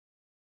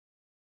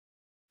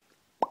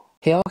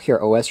Hey all, here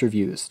OS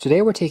Reviews.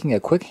 Today we're taking a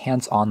quick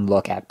hands-on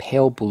look at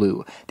Pale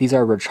Blue. These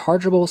are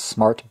rechargeable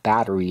smart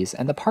batteries,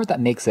 and the part that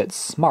makes it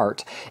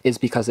smart is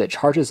because it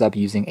charges up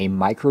using a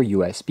micro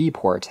USB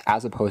port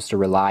as opposed to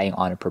relying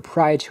on a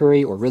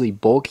proprietary or really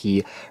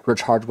bulky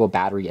rechargeable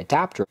battery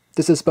adapter.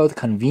 This is both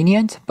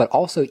convenient but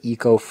also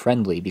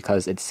eco-friendly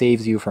because it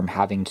saves you from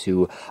having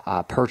to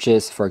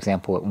purchase, for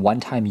example,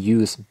 one-time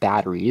use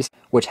batteries,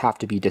 which have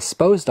to be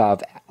disposed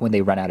of when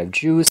they run out of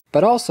juice.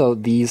 But also,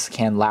 these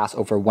can last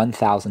over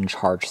 1,000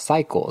 charge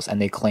cycles,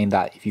 and they claim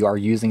that if you are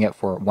using it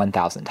for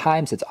 1,000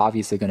 times, it's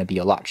obviously going to be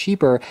a lot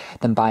cheaper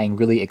than buying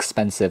really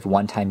expensive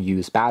one-time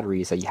use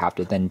batteries that you have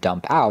to then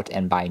dump out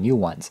and buy new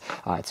ones.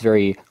 It's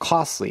very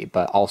costly,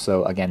 but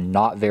also, again,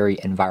 not very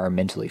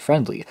environmentally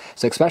friendly.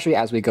 So especially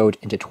as we go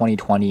into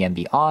 2020 and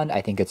beyond,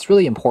 I think it's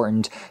really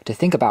important to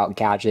think about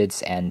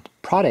gadgets and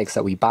products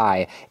that we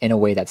buy in a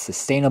way that's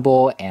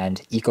sustainable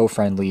and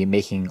eco-friendly,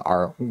 making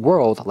our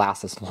world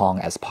last as long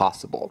as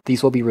possible.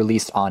 These will be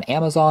released on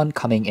Amazon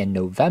coming in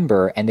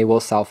November, and they will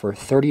sell for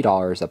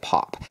 $30 a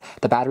pop.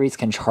 The batteries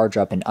can charge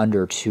up in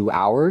under 2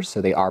 hours,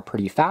 so they are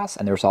pretty fast,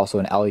 and there's also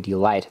an LED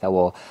light that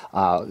will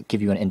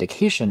give you an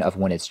indication of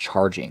when it's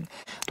charging.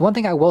 The one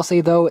thing I will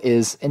say though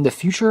is in the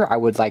future, I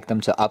would like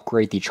them to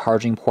upgrade the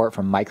charging port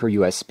from micro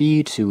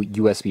USB to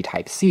USB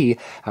Type-C.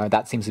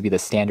 That seems to be the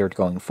standard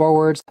going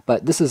forwards,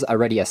 but this is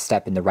already a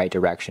step in the right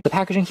direction. The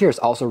packaging here is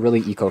also really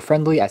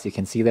eco-friendly. As you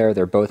can see there,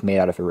 they're both made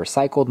out of a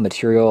recycled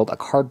material, a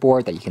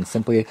cardboard that you can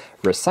simply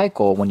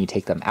recycle when you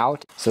take them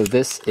out. So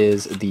this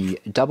is the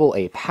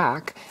AA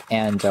pack,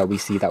 and we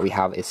see that we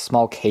have a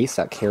small case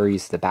that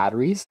carries the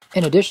batteries.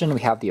 In addition, we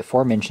have the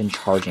aforementioned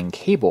charging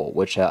cable,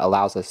 which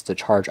allows us to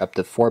charge up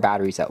to 4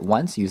 batteries at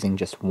once using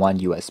just one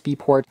USB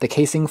port. The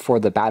casing for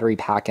the battery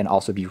pack can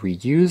also be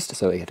reused,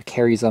 so it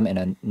carries them in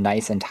a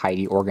nice and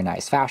tidy,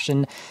 organized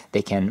fashion.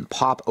 They can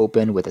pop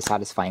open with a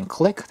satisfying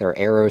click. There are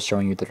arrows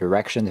showing you the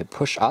direction to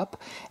push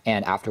up,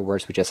 and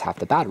afterwards we just have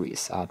the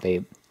batteries.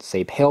 They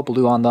say Pale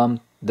Blue on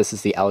them. This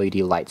is the LED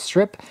light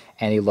strip,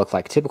 and they look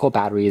like typical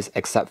batteries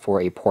except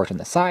for a port on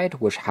the side,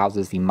 which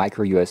houses the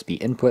micro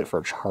USB input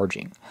for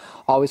charging.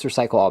 Always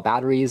recycle all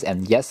batteries,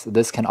 and yes,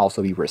 this can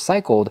also be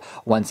recycled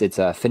once it's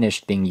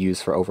finished being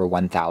used for over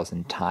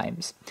 1,000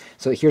 times.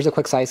 So here's a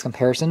quick size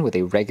comparison with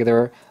a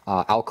regular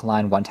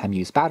alkaline one-time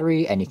use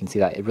battery, and you can see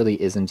that it really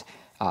isn't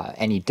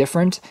any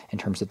different in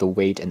terms of the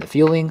weight and the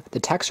feeling. The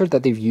texture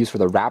that they've used for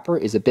the wrapper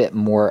is a bit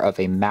more of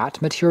a matte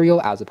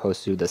material as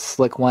opposed to the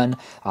slick one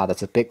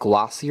that's a bit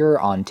glossier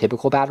on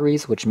typical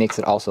batteries, which makes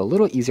it also a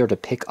little easier to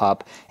pick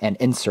up and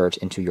insert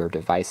into your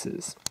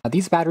devices. Now,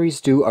 these batteries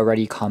do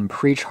already come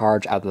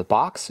pre-charged out of the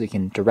box, so you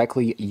can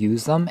directly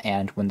use them,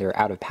 and when they're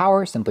out of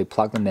power, simply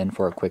plug them in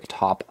for a quick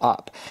top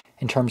up.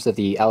 In terms of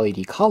the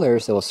LED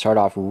colors, they will start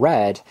off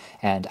red,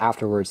 and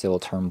afterwards they will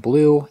turn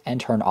blue and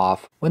turn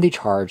off when the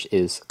charge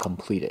is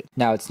completed.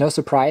 Now, it's no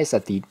surprise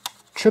that the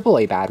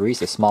AAA batteries,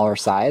 the smaller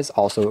size,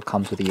 also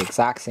comes with the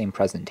exact same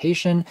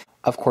presentation.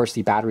 Of course,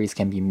 the batteries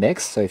can be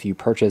mixed, so if you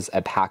purchase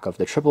a pack of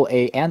the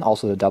AAA and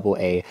also the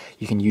AA,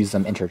 you can use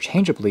them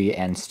interchangeably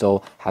and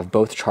still have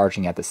both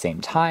charging at the same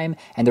time.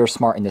 And they're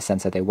smart in the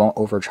sense that they won't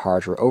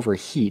overcharge or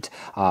overheat.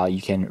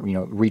 You can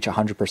reach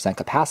 100%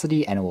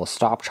 capacity and it will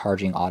stop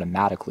charging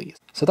automatically.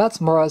 So that's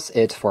more or less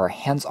it for a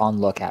hands-on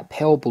look at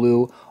Pale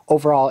Blue.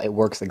 Overall, it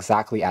works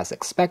exactly as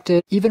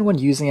expected. Even when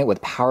using it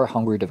with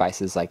power-hungry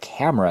devices like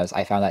cameras,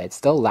 I found that it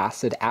still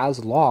lasted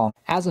as long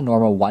as a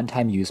normal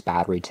one-time use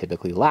battery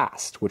typically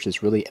lasts, which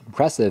is really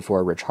impressive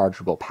for a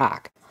rechargeable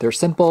pack. They're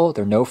simple,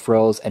 they're no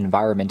frills,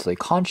 environmentally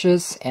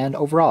conscious, and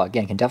overall,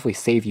 again, can definitely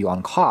save you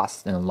on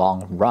costs in the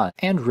long run.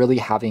 And really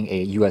having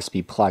a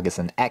USB plug is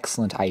an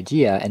excellent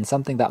idea and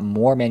something that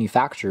more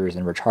manufacturers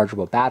and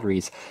rechargeable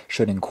batteries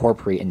should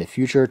incorporate in the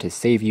future to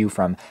save you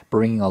from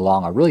bringing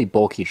along a really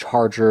bulky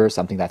charger,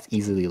 something that's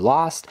easily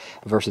lost,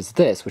 versus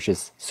this, which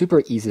is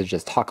super easy to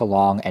just tuck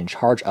along and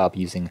charge up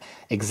using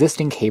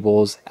existing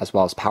cables as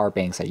well as power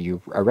banks that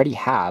you already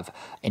have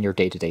in your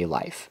day-to-day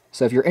life.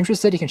 So if you're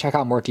interested, you can check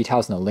out more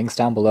details in the links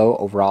down below.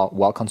 Overall,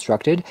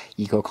 well-constructed,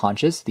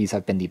 eco-conscious. These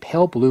have been the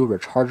Pale Blue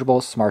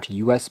rechargeable smart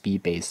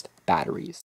USB-based batteries.